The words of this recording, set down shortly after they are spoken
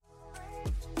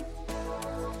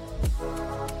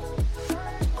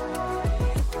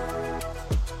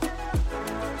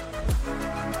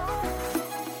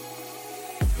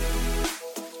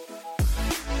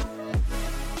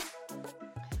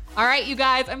All right, you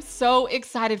guys, I'm so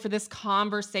excited for this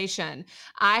conversation.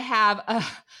 I have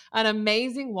an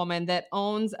amazing woman that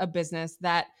owns a business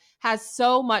that has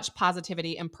so much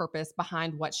positivity and purpose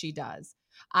behind what she does.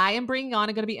 I am bringing on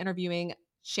and going to be interviewing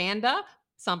Shanda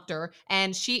Sumpter,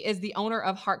 and she is the owner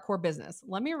of Hardcore Business.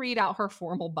 Let me read out her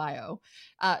formal bio.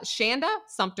 Shanda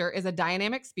Sumpter is a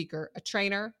dynamic speaker, a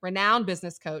trainer, renowned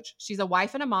business coach. She's a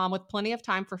wife and a mom with plenty of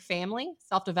time for family,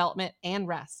 self-development, and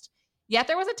rest. Yet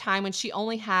there was a time when she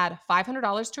only had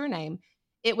 $500 to her name.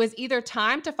 It was either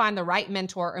time to find the right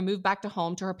mentor or move back to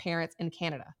home to her parents in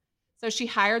Canada. So she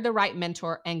hired the right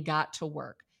mentor and got to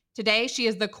work. Today, she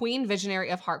is the queen visionary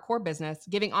of Hardcore Business,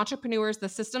 giving entrepreneurs the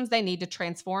systems they need to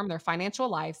transform their financial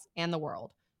lives and the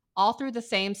world, all through the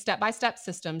same step-by-step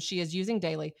system she is using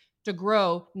daily to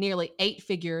grow nearly 8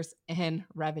 figures in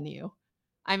revenue.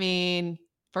 I mean,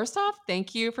 first off,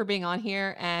 thank you for being on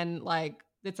here, and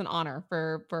it's an honor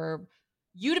for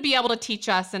you to be able to teach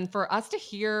us and for us to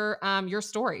hear your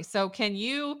story. So can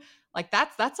you,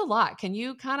 that's a lot. Can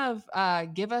you kind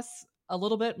of give us a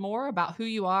little bit more about who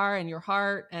you are and your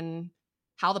heart and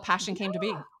how the passion came to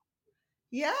be?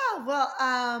 Yeah,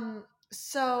 well,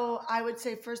 so I would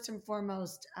say first and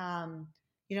foremost, I'm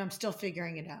still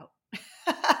figuring it out.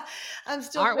 I'm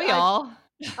still, Aren't we all?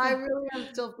 I really am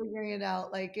still figuring it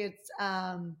out. Like it's,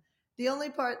 the only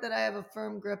part that I have a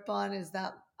firm grip on is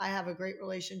that I have a great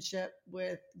relationship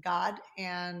with God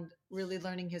and really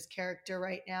learning his character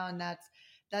right now. And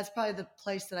that's probably the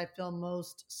place that I feel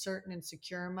most certain and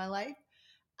secure in my life.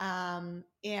 And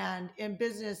in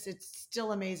business, it's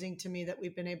still amazing to me that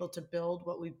we've been able to build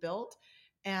what we've built.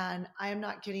 And I am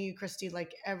not kidding you, Christy,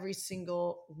 like every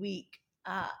single week,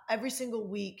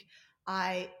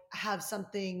 I have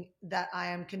something that I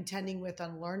am contending with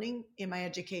on learning in my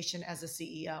education as a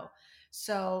CEO.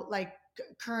 So like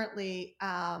currently,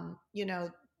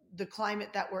 the climate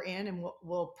that we're in, and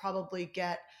we'll probably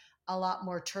get a lot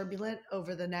more turbulent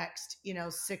over the next,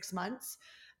 6 months.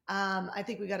 I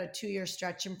think we got a 2-year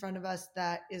stretch in front of us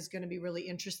that is going to be really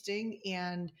interesting.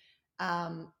 And,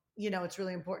 it's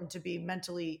really important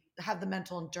to have the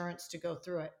mental endurance to go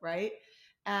through it. Right.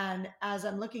 And as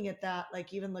I'm looking at that,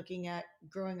 like even looking at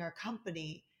growing our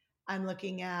company, I'm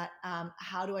looking at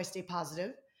how do I stay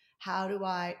positive? How do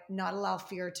I not allow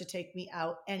fear to take me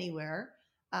out anywhere?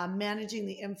 Managing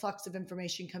the influx of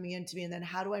information coming into me, and then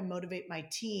how do I motivate my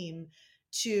team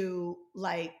to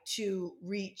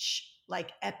reach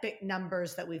like epic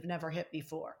numbers that we've never hit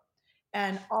before?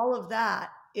 And all of that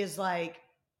is like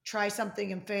try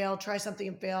something and fail, try something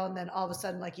and fail, and then all of a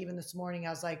sudden, like even this morning,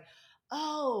 I was like,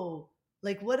 oh,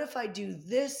 like what if I do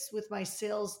this with my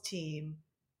sales team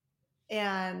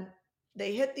and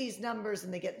they hit these numbers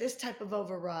and they get this type of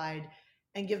override,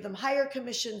 and give them higher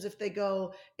commissions if they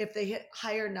hit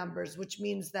higher numbers, which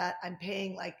means that I'm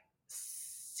paying like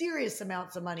serious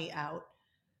amounts of money out.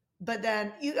 But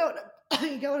then you get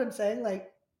what I'm saying?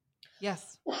 Like,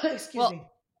 Yes. excuse Well, me.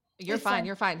 you're It's fine. like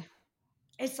You're fine.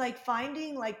 it's like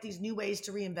finding like these new ways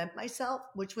to reinvent myself,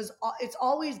 which it's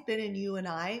always been in you and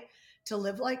I to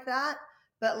live like that.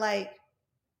 But like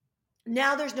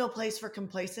now there's no place for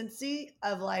complacency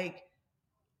of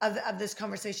this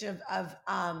conversation of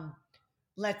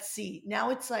let's see. Now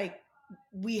it's like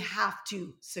we have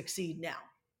to succeed now.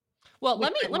 Well, Which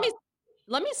let me I let me love.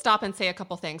 let me stop and say a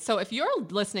couple things. So, if you're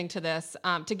listening to this,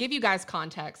 to give you guys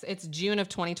context, it's June of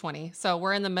 2020, so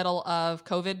we're in the middle of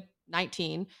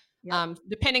COVID-19. Yep.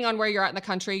 Depending on where you're at in the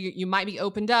country, you might be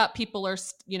opened up. People are,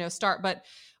 start. But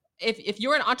if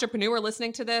you're an entrepreneur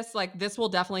listening to this, like this will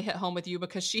definitely hit home with you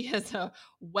because she is a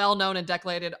well-known and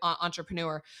decorated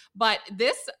entrepreneur. But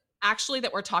this actually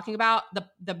that we're talking about,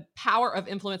 the power of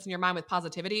influencing your mind with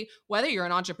positivity, whether you're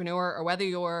an entrepreneur or whether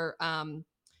you're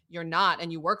not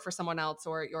and you work for someone else,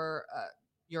 or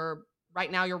you're right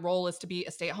now your role is to be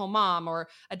a stay-at-home mom or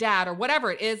a dad or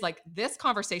whatever it is, like this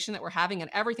conversation that we're having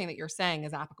and everything that you're saying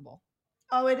is applicable.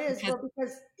 Oh, it is. Because Well,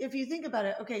 because if you think about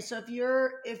it, okay, so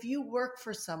if you work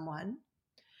for someone,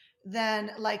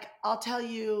 then like I'll tell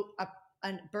you a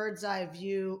bird's eye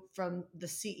view from the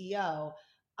CEO.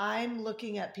 I'm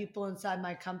looking at people inside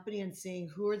my company and seeing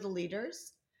who are the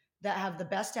leaders that have the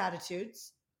best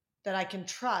attitudes that I can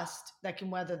trust, that can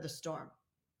weather the storm.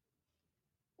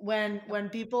 When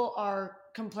people are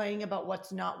complaining about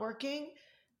what's not working,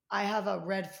 I have a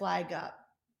red flag up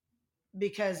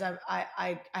because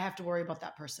I have to worry about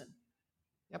that person.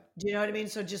 yep. Do you know what I mean?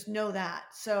 So just know that.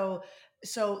 So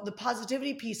the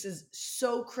positivity piece is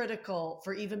so critical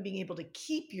for even being able to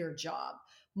keep your job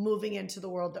moving into the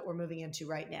world that we're moving into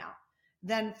right now.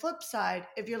 Then flip side,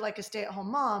 if you're like a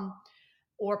stay-at-home mom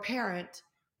or parent,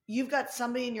 you've got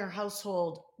somebody in your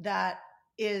household that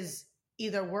is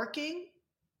either working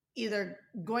either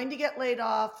going to get laid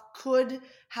off, could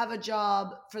have a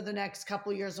job for the next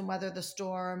couple years and weather the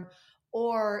storm,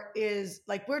 or is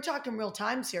like, we're talking real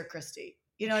times here, Christy.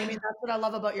 You know what I mean? That's what I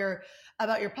love about your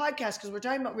podcast, because we're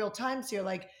talking about real times here.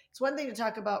 Like, it's one thing to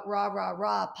talk about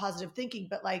rah positive thinking,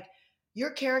 but like,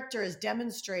 your character is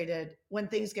demonstrated when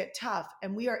things get tough,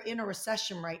 and we are in a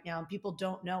recession right now and people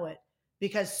don't know it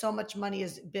because so much money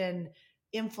has been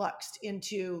influxed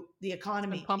into the It's been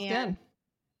economy, pumped in.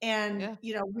 and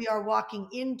Yeah. we are walking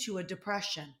into a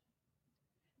depression.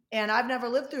 And I've never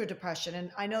lived through a depression,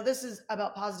 and I know this is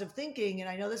about positive thinking, and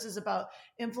I know this is about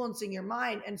influencing your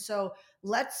mind. And so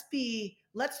let's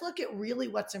look at really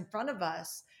what's in front of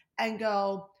us and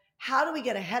go, how do we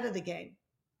get ahead of the game?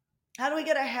 How do we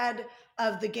get ahead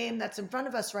of the game that's in front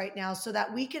of us right now, so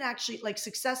that we can actually, like,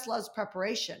 success loves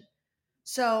preparation.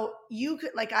 So you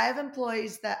could, like, I have an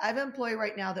employee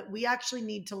right now that we actually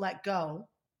need to let go,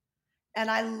 and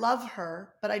I love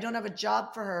her, but I don't have a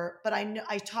job for her. But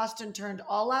I tossed and turned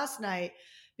all last night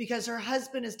because her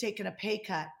husband has taken a pay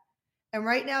cut. And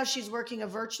right now she's working a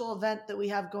virtual event that we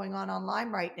have going on online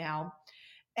right now.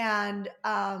 And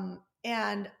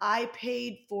I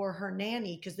paid for her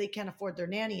nanny because they can't afford their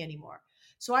nanny anymore.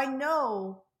 So I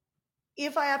know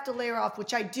if I have to lay her off,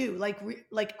 which I do,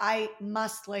 like I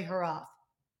must lay her off.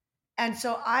 And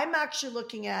so I'm actually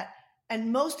looking at,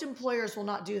 and most employers will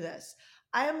not do this,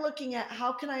 I am looking at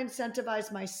how can I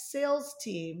incentivize my sales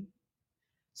team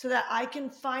so that I can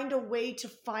find a way to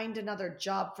find another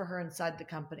job for her inside the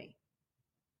company.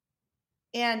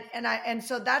 And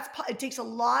so it takes a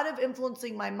lot of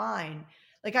influencing my mind.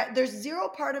 Like, there's zero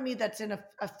part of me that's in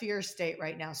a fear state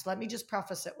right now. So let me just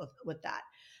preface it with that.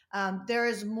 There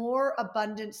is more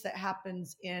abundance that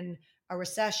happens in a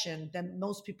recession than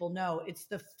most people know. It's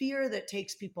the fear that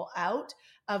takes people out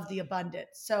of the abundance.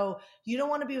 So you don't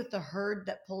want to be with the herd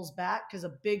that pulls back, because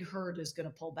a big herd is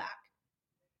going to pull back.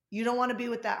 You don't want to be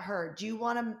with that herd. You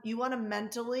want to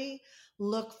mentally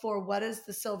look for what is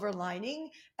the silver lining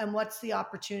and what's the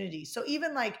opportunity. So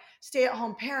even like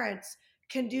stay-at-home parents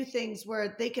can do things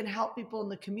where they can help people in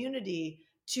the community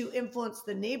to influence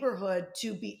the neighborhood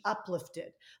to be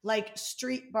uplifted, like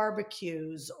street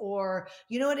barbecues, or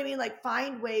you know what I mean? Like,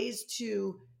 find ways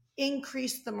to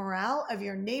increase the morale of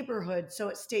your neighborhood so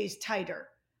it stays tighter.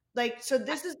 Like, so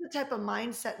this is the type of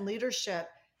mindset and leadership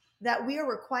that we are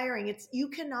requiring. It's, you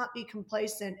cannot be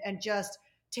complacent and just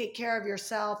take care of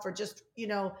yourself, or just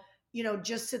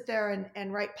just sit there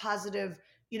and write positive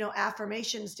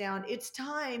affirmations down. It's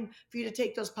time for you to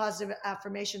take those positive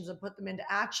affirmations and put them into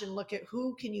action. Look at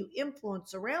who can you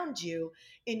influence around you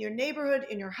in your neighborhood,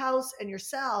 in your house, and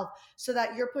yourself, so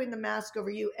that you're putting the mask over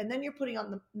you, and then you're putting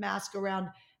on the mask around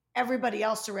everybody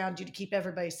else around you to keep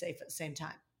everybody safe at the same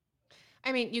time.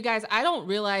 I mean, you guys, I don't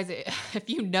realize it, if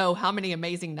you know how many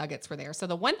amazing nuggets were there. So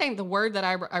the one thing, the word that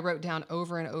I wrote down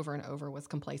over and over and over was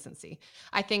complacency.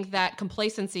 I think that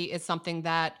complacency is something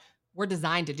that we're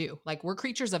designed to do. Like, we're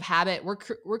creatures of habit. We're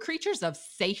creatures of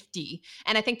safety.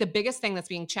 And I think the biggest thing that's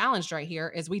being challenged right here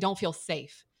is we don't feel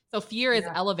safe. So fear is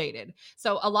Yeah. elevated.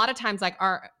 So a lot of times,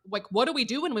 what do we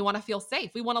do when we want to feel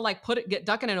safe? We want to get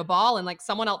ducking in a ball and like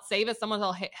someone else save us, someone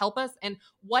else help us. And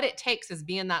what it takes is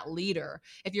being that leader.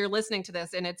 If you're listening to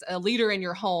this and it's a leader in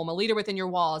your home, a leader within your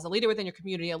walls, a leader within your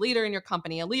community, a leader in your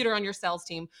company, a leader on your sales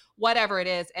team, whatever it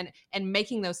is, and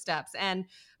making those steps and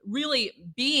really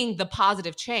being the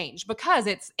positive change, because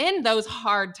it's in those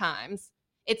hard times,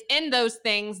 it's in those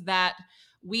things that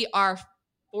we are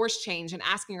force change and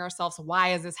asking ourselves,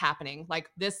 why is this happening?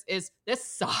 Like, this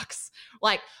sucks.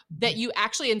 Like, that you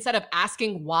actually, instead of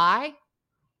asking why,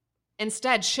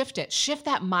 instead shift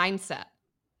that mindset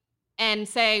and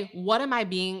say, what am I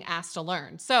being asked to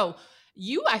learn? So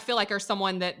you, I feel like, are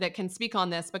someone that can speak on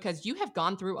this because you have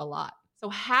gone through a lot. So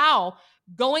how,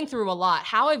 going through a lot,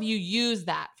 how have you used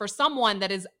that for someone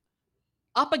that is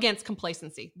up against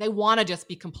complacency? They want to just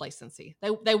be complacency.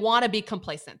 They want to be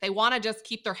complacent. They want to just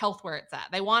keep their health where it's at.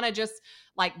 They want to just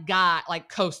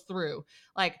coast through.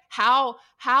 Like, how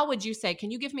would you say, can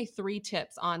you give me 3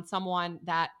 tips on someone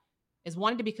that is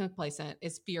wanting to be complacent,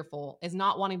 is fearful, is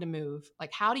not wanting to move?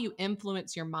 Like, how do you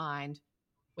influence your mind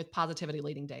with positivity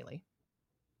leading daily?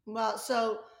 Well,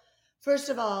 so first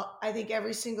of all, I think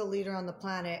every single leader on the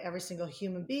planet, every single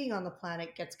human being on the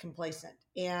planet gets complacent.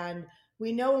 And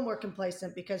we know when we're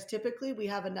complacent because typically we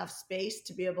have enough space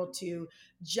to be able to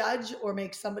judge or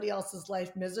make somebody else's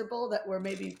life miserable that we're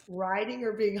maybe riding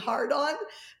or being hard on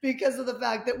because of the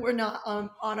fact that we're not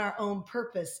on our own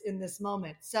purpose in this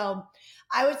moment. So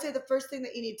I would say the first thing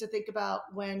that you need to think about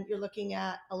when you're looking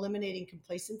at eliminating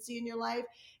complacency in your life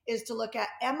is to look at,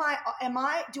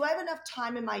 do I have enough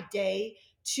time in my day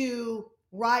to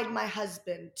ride my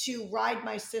husband, to ride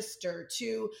my sister,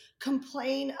 to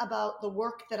complain about the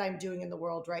work that I'm doing in the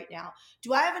world right now?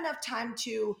 Do I have enough time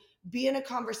to be in a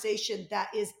conversation that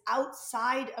is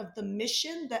outside of the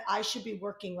mission that I should be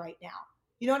working right now?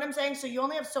 You know what I'm saying? So you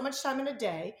only have so much time in a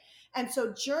day. And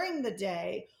so during the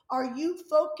day, are you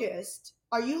focused?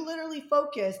 Are you literally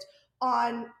focused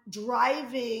on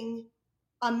driving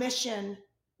a mission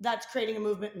that's creating a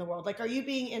movement in the world? Like, are you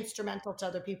being instrumental to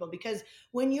other people? Because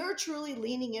when you're truly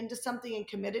leaning into something and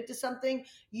committed to something,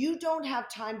 you don't have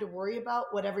time to worry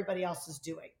about what everybody else is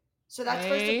doing. So that's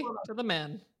first and Hey foremost. to the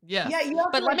men. Yeah, Yes. you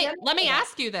have But to let identify me that.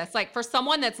 ask you this, like for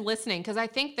someone that's listening, because I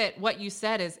think that what you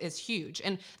said is huge.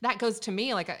 And that goes to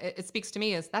me, like it speaks to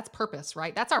me is that's purpose,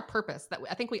 right? That's our purpose. That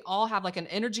I think we all have like an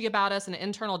energy about us, an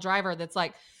internal driver that's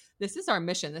like, this is our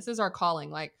mission, this is our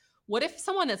calling. Like, what if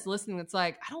someone that's listening that's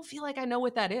like, I don't feel like I know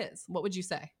what that is? What would you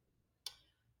say?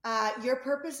 Your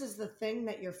purpose is the thing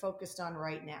that you're focused on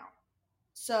right now.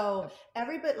 So Yep.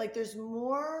 everybody, like, there's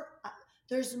more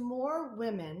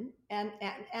women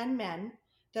and men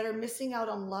that are missing out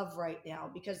on love right now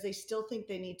because they still think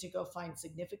they need to go find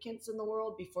significance in the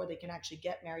world before they can actually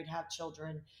get married, have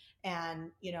children,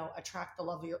 and attract the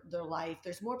love of their life.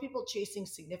 There's more people chasing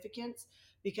significance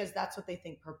because that's what they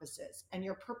think purpose is. And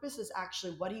your purpose is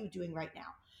actually, what are you doing right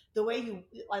now? The way you,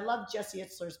 I love Jesse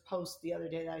Itzler's post the other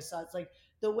day that I saw. It's like,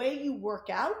 the way you work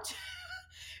out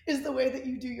is the way that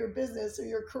you do your business or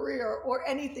your career or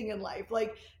anything in life.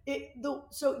 Like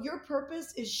so your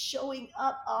purpose is showing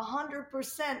up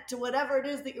 100% to whatever it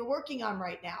is that you're working on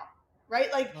right now. Right?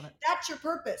 Like, Love it. that's your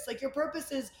purpose. Like, your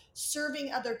purpose is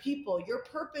serving other people. Your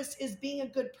purpose is being a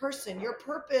good person. Your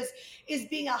purpose is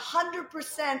being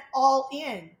 100% all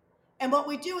in. And what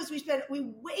we do is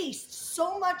we waste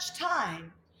so much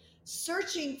time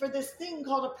searching for this thing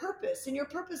called a purpose. And your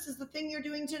purpose is the thing you're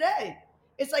doing today.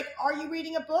 It's like, are you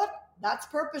reading a book? That's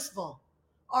purposeful.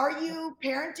 Are Yep. you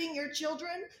parenting your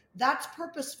children? That's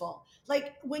purposeful.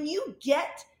 Like, when you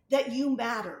get that you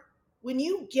matter, when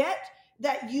you get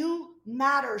that you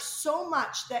matter so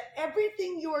much that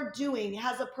everything you're doing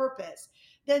has a purpose,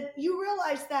 then you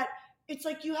realize that it's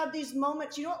like you have these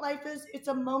moments. You know what life is? It's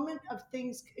a moment of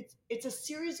things. It's a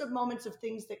series of moments of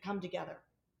things that come together.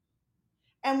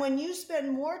 And when you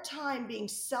spend more time being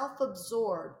self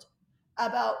absorbed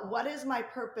about what is my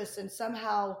purpose, and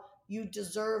somehow you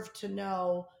deserve to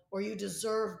know, or you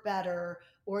deserve better,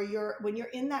 or when you're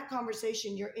in that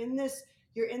conversation, you're in this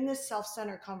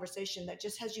self-centered conversation that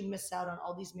just has you miss out on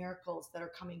all these miracles that are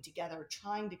coming together,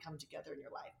 trying to come together in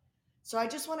your life. So I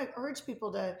just want to urge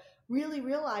people to really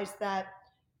realize that,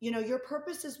 your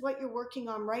purpose is what you're working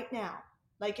on right now.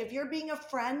 Like, if you're being a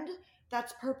friend,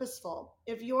 that's purposeful.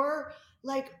 If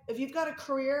you've got a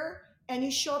career and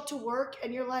you show up to work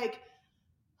and you're like,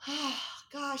 oh,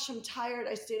 gosh, I'm tired.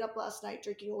 I stayed up last night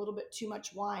drinking a little bit too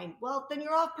much wine. Well, then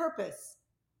you're off purpose.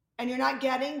 And you're not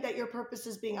getting that your purpose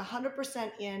is being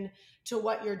 100% in to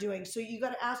what you're doing. So you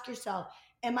got to ask yourself,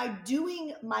 am I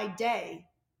doing my day?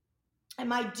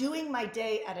 Am I doing my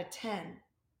day at a 10?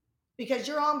 Because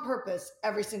you're on purpose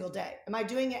every single day. Am I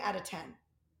doing it at a 10?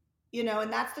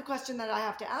 And that's the question that I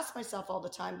have to ask myself all the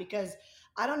time, because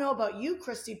I don't know about you,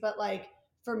 Christy, but like,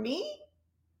 for me,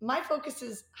 my focus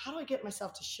is, how do I get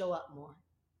myself to show up more?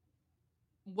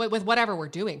 With whatever we're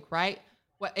doing, right?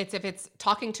 If it's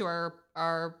talking to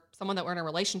our someone that we're in a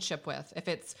relationship with, if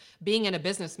it's being in a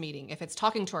business meeting, if it's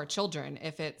talking to our children,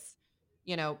 if it's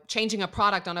changing a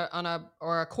product on a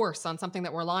or a course on something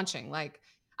that we're launching. Like,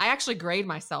 I actually grade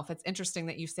myself. It's interesting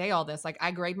that you say all this. Like,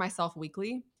 I grade myself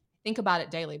weekly. Think about it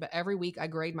daily, but every week I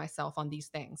grade myself on these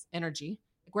things. Energy.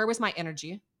 Like, where was my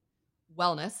energy?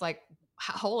 Wellness. Like,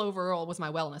 how overall was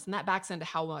my wellness? And that backs into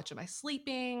how much am I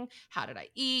sleeping? How did I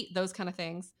eat? Those kind of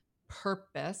things.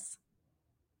 Purpose, Yeah.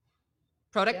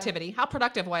 productivity, how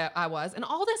productive I was. And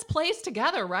all this plays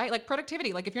together, right? Like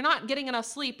productivity. Like, if you're not getting enough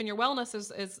sleep and your wellness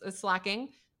is slacking,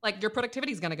 like your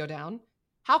productivity is going to go down.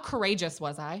 How courageous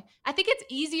was I? I think it's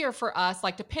easier for us,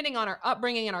 like depending on our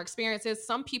upbringing and our experiences,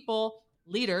 some people,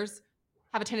 leaders,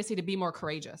 have a tendency to be more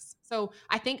courageous. So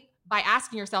I think by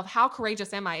asking yourself, how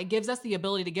courageous am I? It gives us the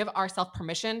ability to give ourselves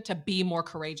permission to be more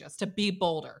courageous, to be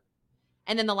bolder.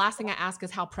 And then the last thing I ask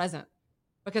is how present.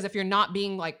 Because if you're not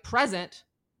being like present,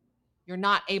 you're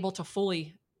not able to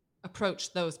fully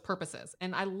approach those purposes.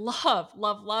 And I love,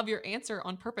 love, love your answer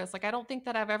on purpose. Like, I don't think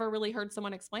that I've ever really heard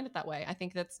someone explain it that way. I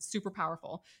think that's super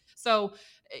powerful. So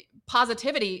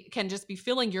positivity can just be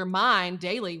filling your mind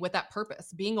daily with that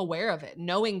purpose, being aware of it,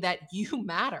 knowing that you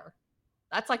matter.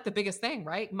 That's like the biggest thing,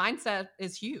 right? Mindset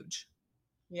is huge.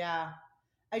 Yeah.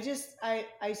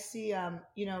 I see,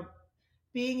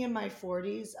 being in my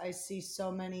 40s, I see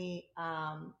so many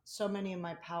of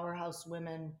my powerhouse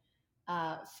women,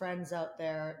 friends out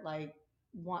there, like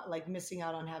missing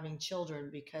out on having children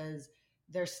because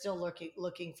they're still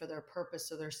looking for their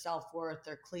purpose or their self-worth.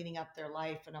 They're cleaning up their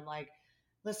life. And I'm like,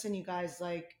 listen, you guys,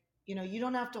 like, you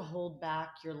don't have to hold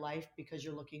back your life because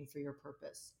you're looking for your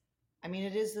purpose. I mean,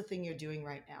 it is the thing you're doing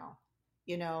right now,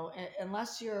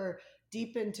 unless you're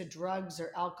deep into drugs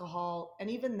or alcohol. And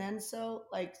even then, so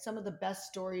like some of the best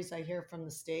stories I hear from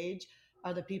the stage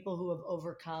are the people who have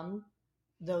overcome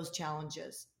those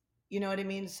challenges. You know what I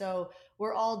mean? So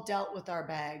we're all dealt with our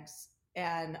bags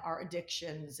and our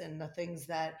addictions and the things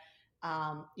that,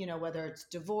 whether it's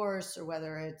divorce or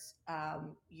whether it's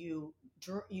you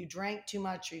drank too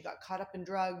much or you got caught up in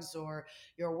drugs or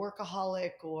you're a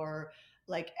workaholic or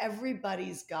like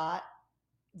everybody's got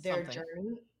their Something.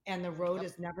 journey, and the road Yep.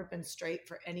 has never been straight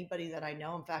for anybody that I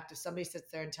know. In fact, if somebody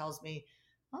sits there and tells me,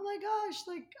 "Oh my gosh,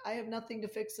 like I have nothing to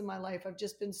fix in my life. I've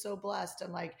just been so blessed."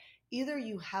 I'm like, either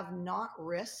you have not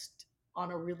risked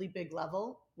on a really big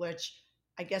level, which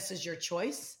I guess is your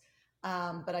choice,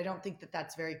 but I don't think that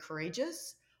that's very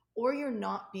courageous, or you're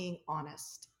not being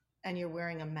honest and you're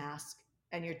wearing a mask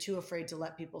and you're too afraid to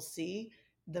let people see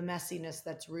the messiness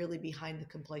that's really behind the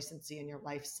complacency in your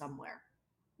life somewhere.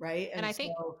 Right. And And I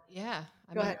think, so yeah,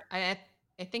 I go mean, ahead.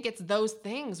 I think it's those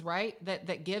things, right?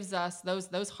 That gives us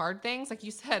those hard things. Like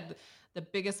you said, the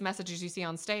biggest messages you see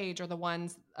on stage are the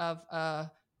ones of had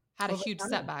a huge Overcoming.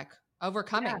 setback, Yeah.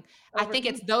 overcoming. I think Overcoming.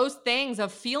 it's those things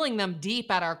of feeling them deep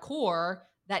at our core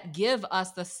that give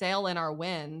us the sail in our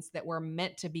winds that we're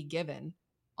meant to be given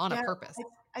on a Yeah. purpose.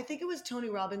 I think it was Tony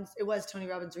Robbins. It was Tony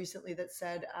Robbins recently that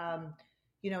said,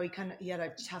 he had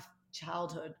a tough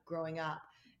childhood growing up.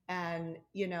 And,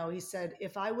 he said,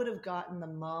 if I would have gotten the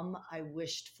mom I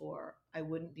wished for, I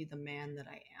wouldn't be the man that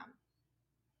I am.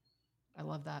 I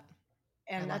love that.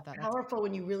 I And love that's that. That's powerful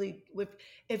when you really,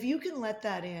 if you can let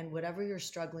that in, whatever you're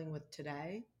struggling with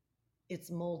today, it's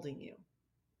molding you.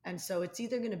 And so it's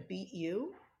either going to beat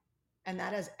you, and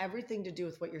that has everything to do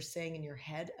with what you're saying in your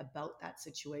head about that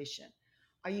situation.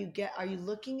 Are you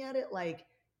looking at it like,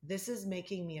 this is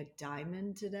making me a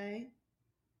diamond today?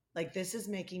 Like, this is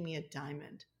making me a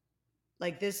diamond.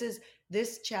 Like,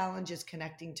 this challenge is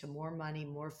connecting to more money,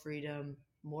 more freedom,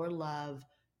 more love,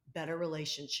 better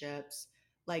relationships.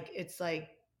 Like, it's like,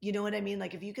 you know what I mean?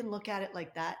 Like, if you can look at it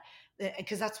like that,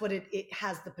 because that's what it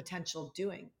has the potential of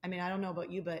doing. I mean, I don't know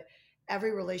about you, but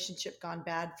every relationship gone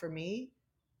bad for me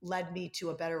led me to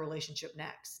a better relationship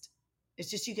next. It's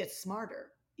just you get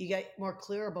smarter. You get more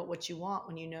clear about what you want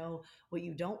when you know what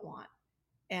you don't want.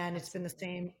 And it's been the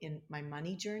absolutely. same in my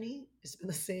money journey. It's been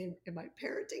the same in my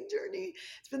parenting journey.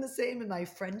 It's been the same in my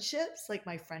friendships. Like,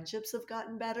 my friendships have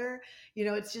gotten better.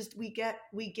 It's just we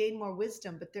gain more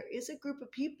wisdom, but there is a group of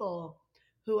people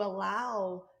who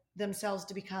allow themselves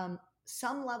to become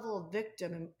some level of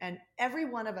victim. And every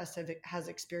one of us has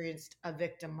experienced a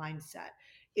victim mindset.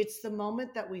 It's the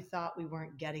moment that we thought we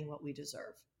weren't getting what we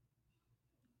deserve.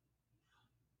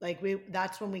 Like,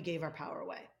 that's when we gave our power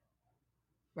away.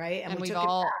 Right. And And we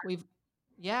took it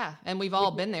yeah, and we've back.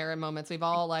 all been there in moments.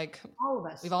 All of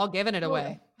We've us. all given it All of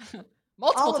us. away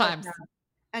multiple All of us times. have.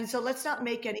 And so let's not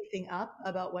make anything up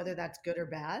about whether that's good or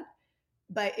bad.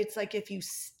 But it's like, if you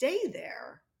stay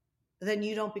there, then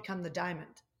you don't become the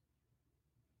diamond.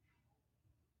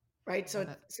 Right. Love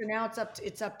it. So now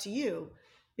it's up to you,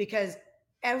 because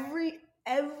every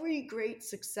great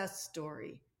success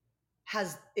story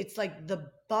it's like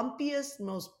the bumpiest,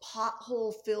 most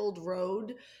pothole filled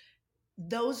road.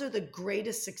 Those are the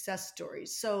greatest success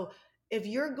stories. So if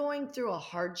you're going through a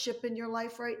hardship in your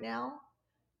life right now,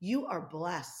 you are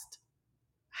blessed.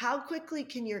 How quickly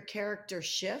can your character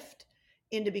shift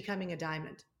into becoming a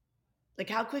diamond? Like,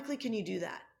 how quickly can you do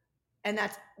that? And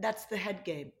that's the head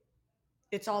game.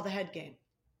 It's all the head game.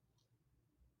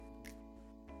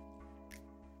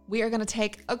 We are going to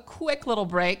take a quick little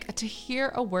break to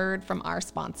hear a word from our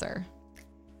sponsor.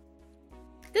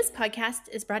 This podcast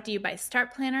is brought to you by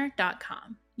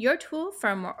StartPlanner.com, your tool for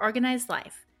a more organized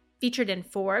life. Featured in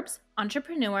Forbes,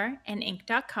 Entrepreneur, and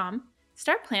Inc.com,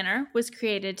 Start Planner was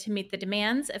created to meet the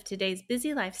demands of today's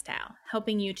busy lifestyle,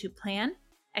 helping you to plan,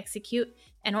 execute,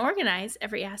 and organize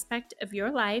every aspect of your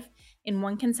life in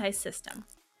one concise system.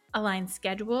 Align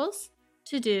schedules,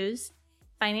 to-dos,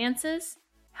 finances,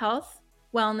 health,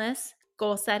 wellness,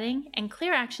 goal setting, and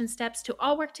clear action steps to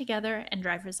all work together and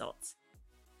drive results.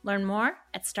 Learn more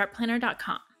at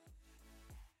StartPlanner.com.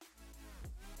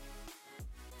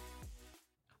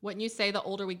 Wouldn't you say the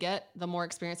older we get, the more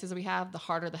experiences we have, the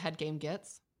harder the head game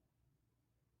gets?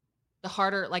 The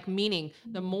harder, like, meaning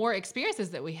the more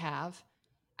experiences that we have,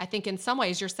 I think in some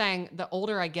ways you're saying the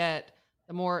older I get,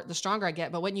 the stronger I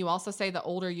get. But wouldn't you also say the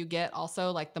older you get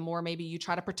also, like the more maybe you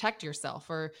try to protect yourself,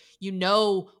 or you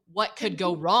know what could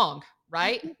go wrong, I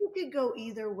right? think it could go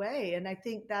either way. And I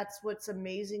think that's what's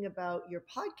amazing about your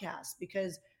podcast,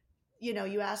 because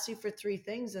you asked me for three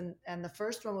things, and the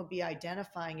first one would be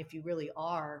identifying if you really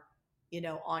are,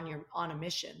 on a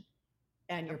mission,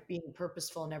 and Yep. you're being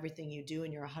purposeful in everything you do,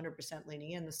 and you're 100%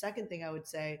 leaning in. The second thing I would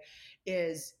say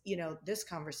is, this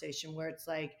conversation where it's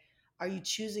like, are you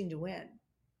choosing to win?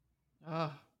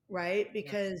 Oh, Right? yes.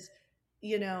 Because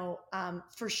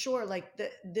for sure, like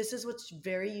this is what's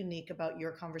very unique about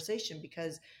your conversation,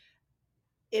 because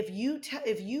if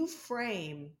you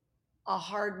frame a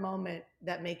hard moment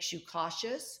that makes you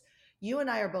cautious, you and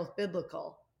I are both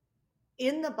biblical.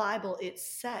 In the Bible, it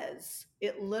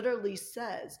literally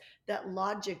says that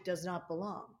logic does not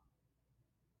belong,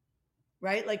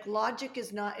 right? Like logic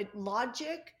is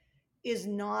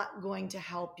not going to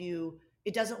help you.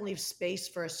 It doesn't leave space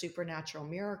for a supernatural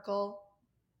miracle.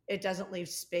 It doesn't leave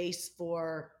space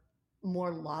for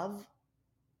more love.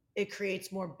 It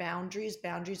creates more boundaries.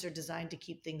 Boundaries are designed to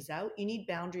keep things out. You need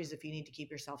boundaries if you need to keep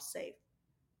yourself safe.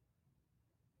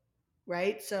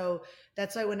 Right. So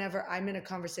that's why whenever I'm in a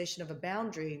conversation of a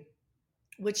boundary,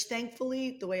 which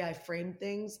thankfully, the way I frame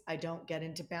things, I don't get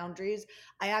into boundaries.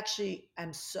 I actually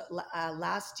am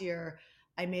last year,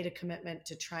 I made a commitment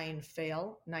to try and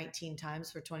fail 19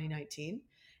 times for 2019.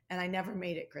 And I never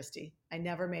made it, Christy. I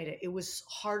never made it. It was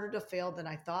harder to fail than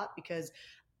I thought, because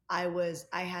I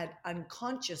had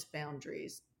unconscious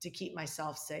boundaries to keep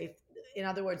myself safe. In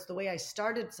other words, the way I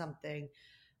started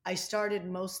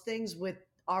most things with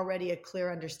already a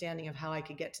clear understanding of how I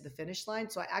could get to the finish line.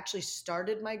 So I actually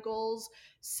started my goals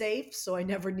safe, so I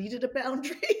never needed a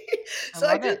boundary. I So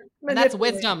I love just it. And that's manipulated.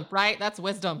 wisdom, right? That's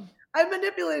wisdom. I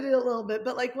manipulated a little bit,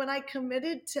 but like when I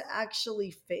committed to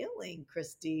actually failing,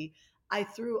 Christy, I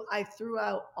threw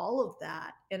out all of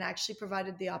that and actually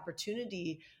provided the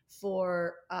opportunity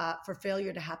for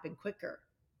failure to happen quicker.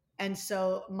 And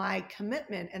so my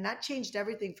commitment, and that changed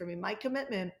everything for me. My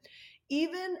commitment,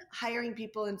 even hiring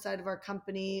people inside of our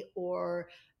company, or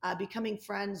becoming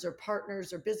friends or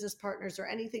partners or business partners or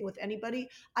anything with anybody,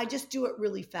 I just do it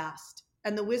really fast.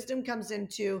 And the wisdom comes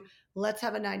into, let's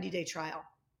have a 90-day trial,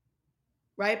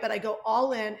 right? But I go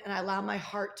all in, and I allow my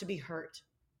heart to be hurt.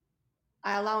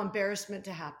 I allow embarrassment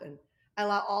to happen. I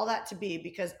allow all that to be,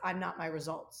 because I'm not my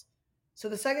results. So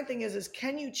the second thing is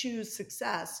can you choose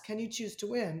success? Can you choose to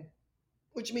win?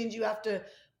 Which means you have to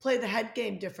play the head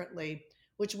game differently.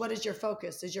 What is your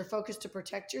focus? Is your focus to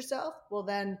protect yourself? Well,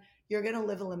 then you're going to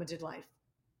live a limited life.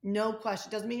 No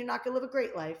question. Doesn't mean you're not going to live a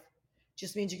great life.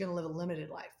 Just means you're going to live a limited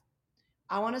life.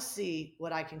 I want to see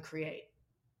what I can create.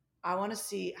 I want to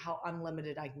see how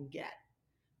unlimited I can get,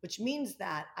 which means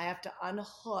that I have to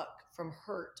unhook from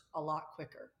hurt a lot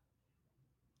quicker.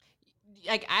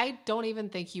 Like, I don't even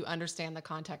think you understand the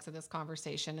context of this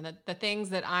conversation, and the things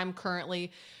that I'm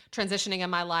currently transitioning in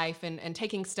my life, and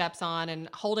taking steps on and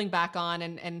holding back on.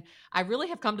 And I really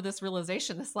have come to this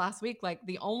realization this last week, like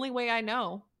the only way I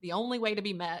know, the only way to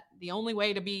be met, the only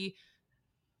way to be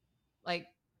like,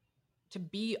 to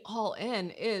be all in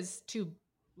is to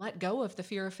let go of the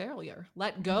fear of failure.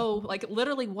 Let go, like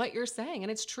literally what you're saying.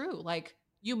 And it's true. Like,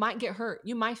 you might get hurt,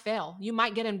 you might fail, you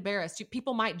might get embarrassed,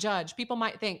 people might judge, people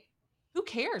might think, who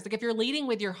cares? Like, if you're leading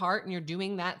with your heart and you're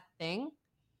doing that thing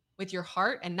with your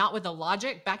heart and not with the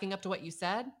logic backing up to what you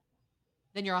said,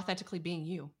 then you're authentically being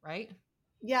you, right?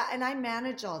 Yeah, and I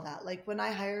manage all that. Like when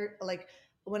I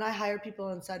hire people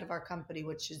inside of our company,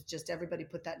 which is just everybody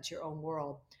put that into your own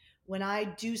world. When I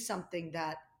do something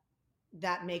that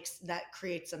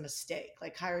creates a mistake,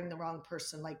 like hiring the wrong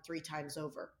person like 3 times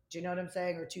over. Do you know what I'm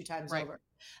saying? Or 2 times Right. over.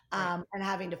 Right. And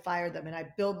having to fire them, and I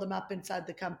build them up inside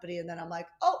the company, and then I'm like,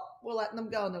 oh, we're letting them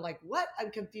go, and they're like, what?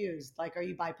 I'm confused. Like, are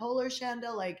you bipolar,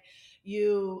 Shanda? Like,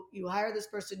 you hire this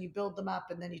person, you build them up,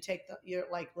 and then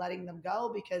you're like letting them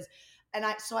go, because,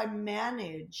 I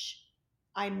manage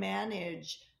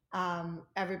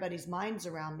everybody's minds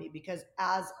around me, because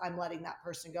as I'm letting that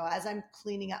person go, as I'm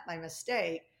cleaning up my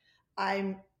mistake,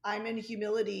 I'm in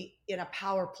humility in a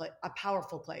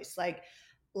powerful place.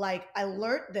 Like I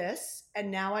learned this, and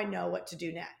now I know what to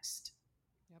do next.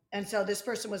 Yep. And so this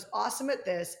person was awesome at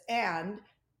this, and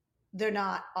they're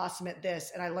not awesome at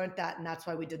this. And I learned that, and that's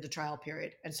why we did the trial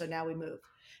period. And so now we move.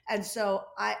 And so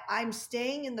I'm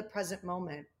staying in the present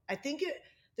moment.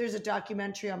 There's a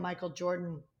documentary on Michael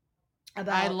Jordan I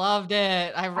about, loved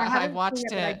it. I I haven't seen watched it,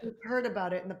 but I it. just heard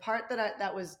about it. And the part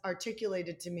that was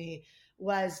articulated to me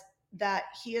was that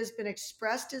he has been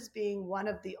expressed as being one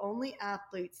of the only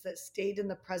athletes that stayed in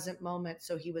the present moment.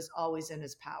 So he was always in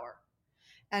his power.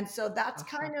 And so Uh-huh.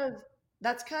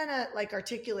 that's kind of like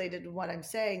articulated in what I'm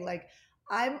saying. Like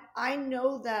I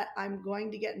know that I'm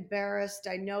going to get embarrassed.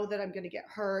 I know that I'm going to get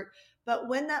hurt, but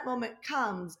when that moment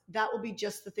comes, that will be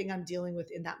just the thing I'm dealing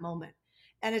with in that moment.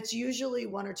 And it's usually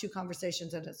one or two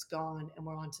conversations and it's gone and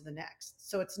we're on to the next.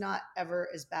 So it's not ever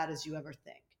as bad as you ever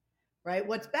think. Right?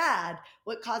 What's bad,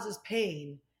 what causes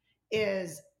pain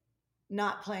is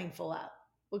not playing full out.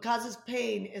 What causes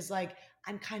pain is like,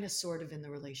 I'm kind of sort of in the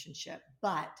relationship,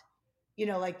 but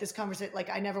like this conversation, like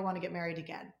I never want to get married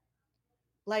again.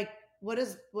 Like, what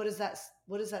does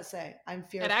that say? I'm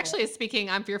It fearful. actually is speaking,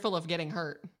 I'm fearful of getting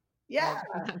hurt. Yeah.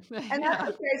 Like, And that's yeah.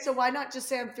 okay. So why not just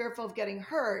say I'm fearful of getting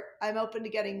hurt? I'm open to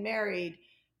getting married,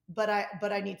 but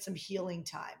I need some healing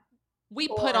time. We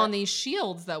put Or on these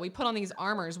shields though. We put on these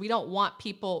armors. We don't want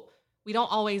people, we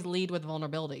don't always lead with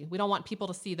vulnerability. We don't want people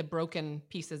to see the broken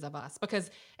pieces of us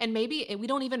and maybe we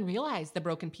don't even realize the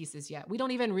broken pieces yet. We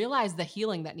don't even realize the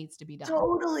healing that needs to be done.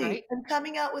 totally. Right? I'm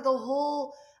coming out with a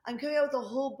whole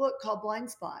book called Blind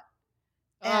Spot.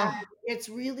 And Oh, it's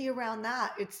really around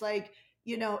that. It's like,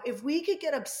 if we could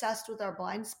get obsessed with our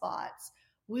blind spots,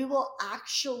 we will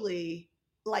actually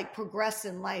like progress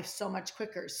in life so much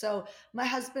quicker. So my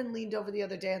husband leaned over the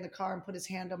other day in the car and put his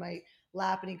hand on my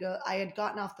lap and I had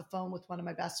gotten off the phone with one of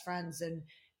my best friends and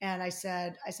I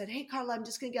said, "Hey Carla, I'm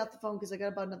just going to get off the phone because I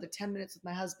got about another 10 minutes with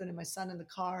my husband and my son in the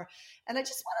car. And I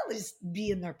just want to just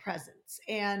be in their presence."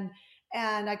 And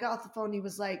I got off the phone.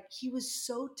 He was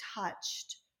so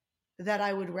touched that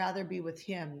I would rather be with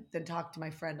him than talk to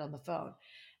my friend on the phone.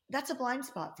 That's a blind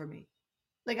spot for me.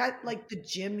 Like I like the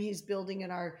gym he's building in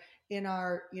our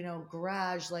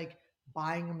garage, like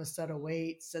buying him a set of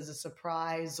weights as a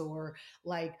surprise, or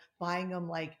like buying him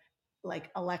like an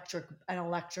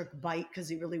electric bike because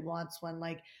he really wants one.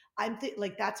 Like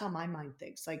like that's how my mind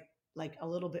thinks. Like a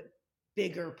little bit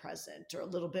bigger present or a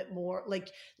little bit more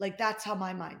like that's how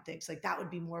my mind thinks. Like that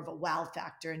would be more of a wow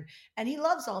factor, and he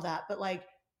loves all that, but like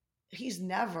he's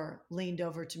never leaned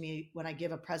over to me when I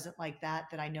give a present like that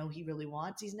I know he really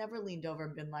wants. He's never leaned over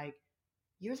and been like,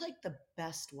 "You're like the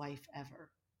best wife ever."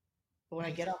 But when I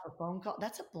right. get off a phone call,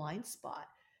 that's a blind spot.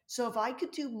 So if I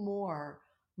could do more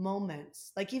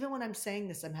moments, like even when I'm saying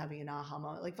this, I'm having an aha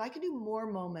moment. Like if I could do more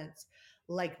moments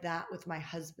like that with my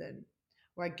husband,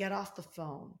 where I get off the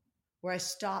phone, where I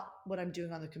stop what I'm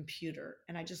doing on the computer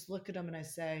and I just look at him and I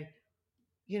say,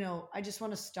 I just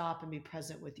want to stop and be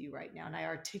present with you right now. And I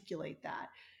articulate that.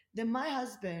 Then my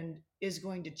husband is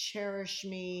going to cherish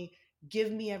me,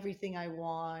 give me everything I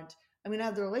want. I'm going to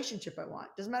have the relationship I want.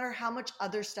 Doesn't matter how much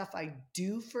other stuff I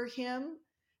do for him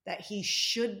that he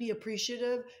should be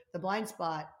appreciative. The blind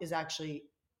spot is actually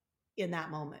in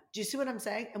that moment. Do you see what I'm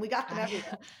saying? And we got them I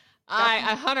everywhere. Got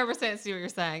I them. 100% see what you're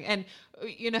saying. And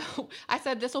I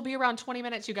said this will be around 20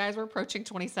 minutes. You guys were approaching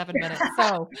 27 minutes.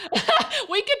 So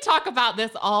we could talk about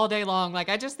this all day long. Like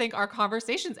I just think our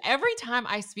conversations every time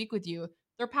I speak with you,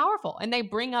 they're powerful and they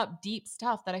bring up deep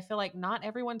stuff that I feel like not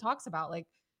everyone talks about. Like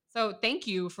so thank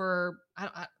you for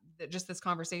just this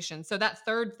conversation. So that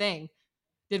third thing,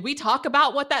 did we talk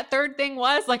about what that third thing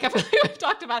was? Like I feel like we've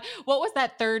talked about what was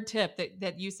that third tip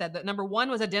that you said that number 1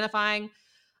 was identifying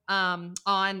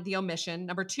on the omission.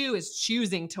 Number 2 is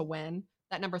choosing to win.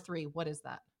 That number 3, what is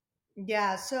that?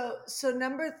 Yeah. So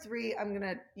number 3,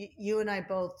 you and I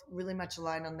both really much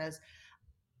align on this.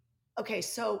 Okay.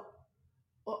 So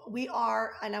we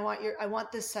are, and I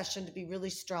want this session to be really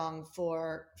strong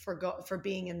for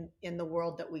being in the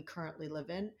world that we currently live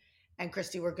in. And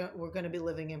Christy, we're going to be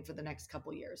living in for the next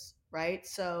couple years, right?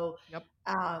 So Yep.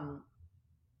 um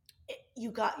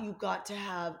you got to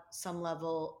have some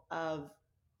level of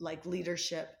like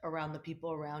leadership around the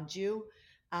people around you,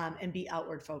 and be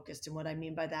outward focused. And what I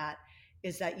mean by that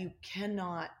is that you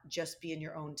cannot just be in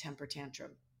your own temper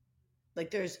tantrum. Like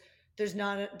there's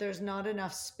not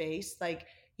enough space. Like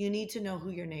you need to know who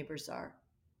your neighbors are.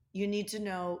 You need to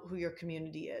know who your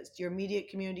community is, your immediate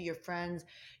community, your friends.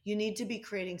 You need to be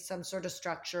creating some sort of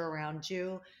structure around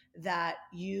you that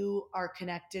you are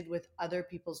connected with other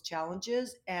people's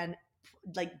challenges, and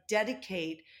like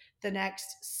dedicate the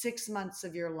next 6 months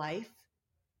of your life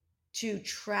to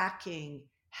tracking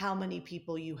how many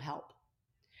people you help.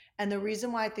 And the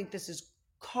reason why I think this is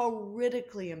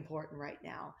critically important right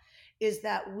now is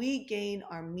that we gain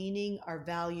our meaning, our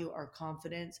value, our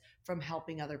confidence from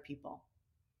helping other people.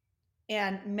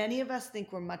 And many of us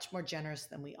think we're much more generous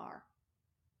than we are.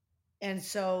 And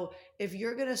so if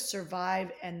you're going to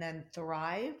survive and then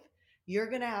thrive, you're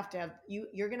going to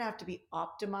you're going to have to be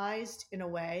optimized in a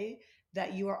way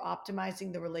that you are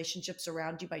optimizing the relationships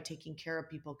around you by taking care of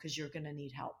people, because you're going to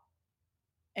need help.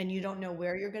 And you don't know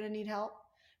where you're going to need help,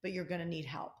 but you're going to need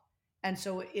help. And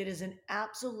so it is an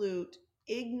absolute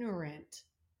ignorant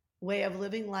way of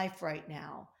living life right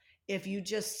now if you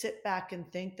just sit back and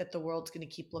think that the world's going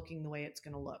to keep looking the way it's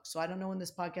going to look. So I don't know when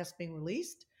this podcast is being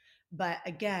released, but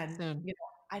again, Soon. you know,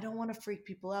 I don't want to freak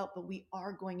people out, but we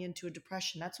are going into a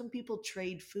depression. That's when people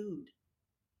trade food,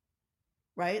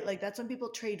 right? Like that's when people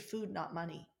trade food, not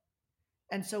money.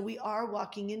 And so we are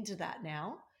walking into that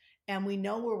now, and we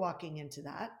know we're walking into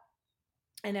that.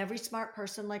 And every smart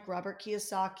person like Robert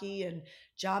Kiyosaki and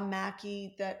John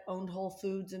Mackey that owned Whole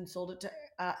Foods and sold it to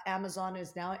Amazon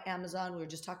is now at Amazon. We were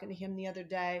just talking to him the other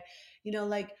day. You know,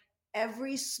 like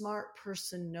every smart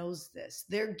person knows this.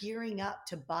 They're gearing up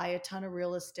to buy a ton of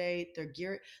real estate.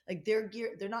 They're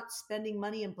not spending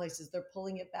money in places. They're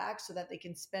pulling it back so that they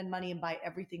can spend money and buy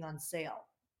everything on sale.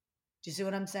 Do you see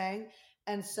what I'm saying?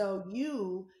 And so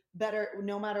you better,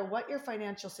 no matter what your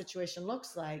financial situation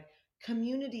looks like,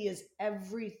 community is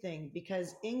everything,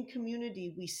 because in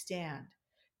community we stand.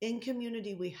 In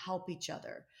community we help each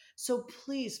other. So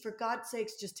please, for God's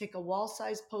sakes, just take a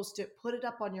wall-sized Post-it, put it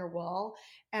up on your wall,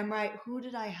 and write, who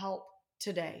did I help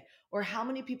today? Or how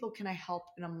many people can I help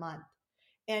in a month?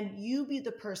 And you be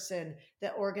the person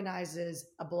that organizes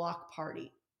a block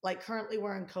party. Like currently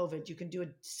we're in COVID, you can do a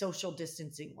social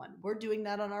distancing one. We're doing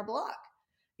that on our block.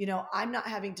 You know, I'm not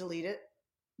having to lead it.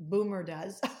 Boomer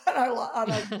does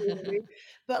on our community.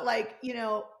 But like, you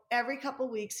know, every couple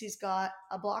of weeks he's got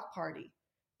a block party.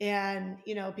 And,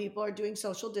 you know, people are doing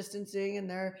social distancing, and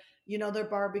they're, you know, they're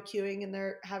barbecuing, and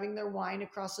they're having their wine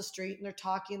across the street, and they're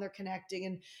talking, and they're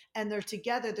connecting, and they're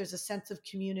together. There's a sense of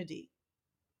community.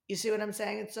 You see what I'm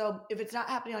saying? And so if it's not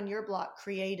happening on your block,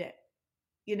 create it.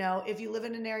 You know, if you live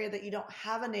in an area that you don't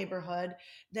have a neighborhood,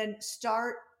 then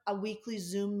start a weekly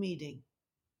Zoom meeting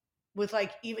with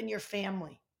like even your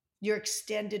family, your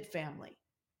extended family.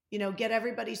 You know, get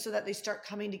everybody so that they start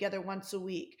coming together once a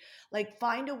week. Like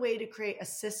find a way to create a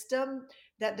system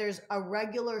that there's a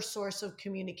regular source of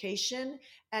communication,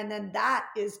 and then that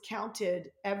is counted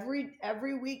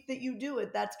every week that you do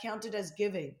it. That's counted as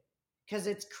giving, because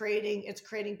it's creating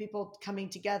people coming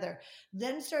together.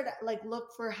 Then start like look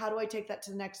for, how do I take that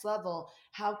to the next level?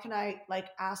 How can I like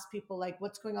ask people like,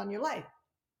 what's going on in your life?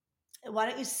 Why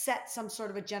don't you set some sort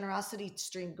of a generosity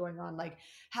stream going on? Like,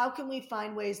 how can we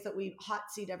find ways that we hot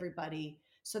seat everybody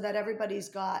so that everybody's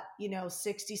got, you know,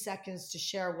 60 seconds to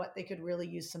share what they could really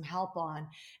use some help on.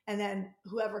 And then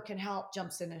whoever can help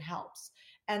jumps in and helps.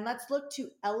 And let's look to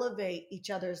elevate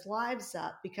each other's lives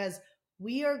up, because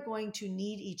we are going to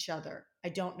need each other. I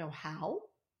don't know how.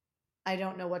 I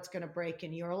don't know what's going to break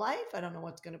in your life. I don't know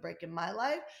what's going to break in my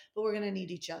life, but we're going to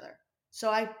need each other. So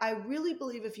I really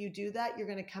believe if you do that, you're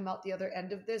going to come out the other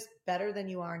end of this better than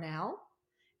you are now.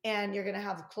 And you're going to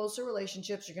have closer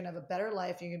relationships. You're going to have a better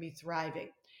life. You're going to be thriving.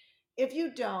 If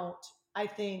you don't, I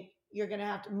think you're going to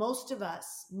have to, most of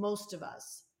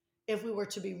us, if we were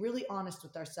to be really honest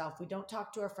with ourselves, we don't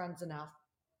talk to our friends enough.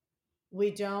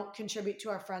 We don't contribute to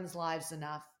our friends' lives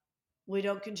enough. We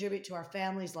don't contribute to our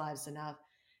families' lives enough.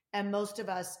 And most of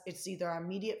us, it's either our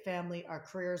immediate family, our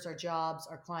careers, our jobs,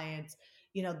 our clients.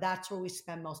 You know, that's where we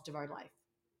spend most of our life.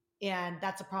 And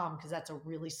that's a problem, because that's a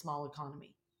really small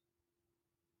economy.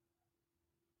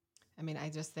 I mean, I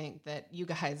just think that you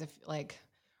guys, if like,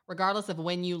 regardless of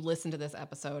when you listen to this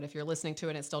episode, if you're listening to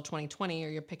it and it's still 2020, or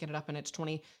you're picking it up and it's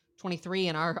 2023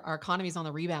 and our economy's on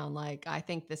the rebound, like I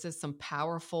think this is some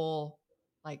powerful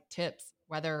like tips,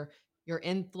 whether you're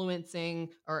influencing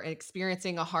or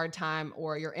experiencing a hard time,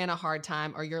 or you're in a hard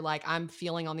time, or you're like, I'm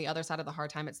feeling on the other side of the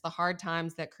hard time. It's the hard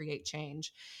times that create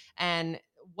change. And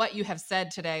what you have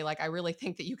said today, like, I really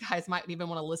think that you guys might even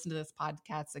want to listen to this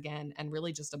podcast again and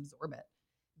really just absorb it.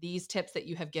 These tips that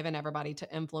you have given everybody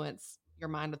to influence your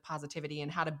mind with positivity,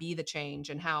 and how to be the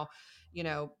change, and how, you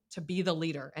know, to be the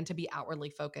leader and to be outwardly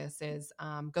focused is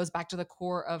goes back to the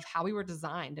core of how we were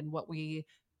designed and what we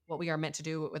are meant to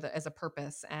do with as a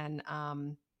purpose. And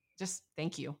just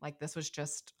thank you. Like this was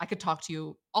just, I could talk to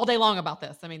you all day long about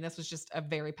this. I mean, this was just a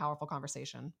very powerful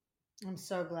conversation. I'm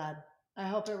so glad. I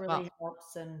hope it really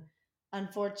helps. And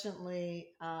unfortunately,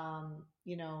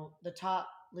 you know, the top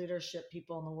leadership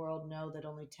people in the world know that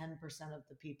only 10% of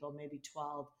the people, maybe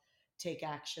 12, take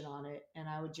action on it. And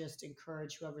I would just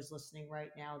encourage whoever's listening right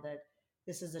now that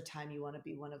this is a time you want to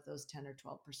be one of those 10 or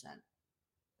 12%.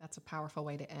 That's a powerful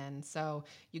way to end. So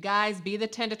you guys be the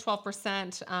 10 to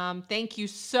 12%. Thank you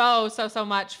so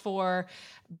much for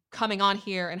coming on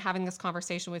here and having this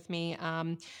conversation with me.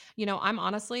 You know,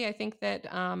 I think that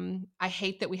I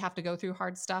hate that we have to go through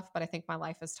hard stuff, but I think my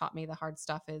life has taught me the hard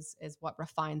stuff is what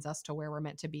refines us to where we're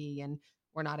meant to be. And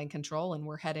we're not in control, and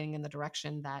we're heading in the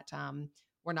direction that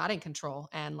we're not in control.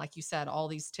 And like you said, all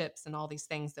these tips and all these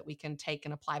things that we can take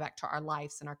and apply back to our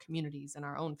lives and our communities and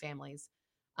our own families,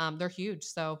 they're huge.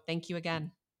 So thank you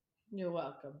again. You're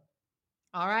welcome.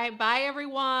 All right. Bye,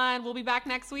 everyone. We'll be back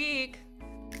next week.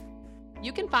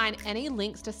 You can find any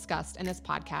links discussed in this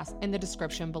podcast in the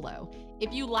description below.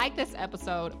 If you like this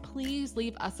episode, please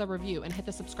leave us a review and hit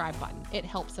the subscribe button. It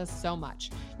helps us so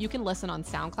much. You can listen on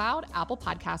SoundCloud, Apple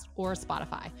Podcast, or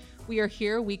Spotify. We are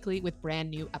here weekly with brand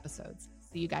new episodes.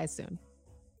 See you guys soon.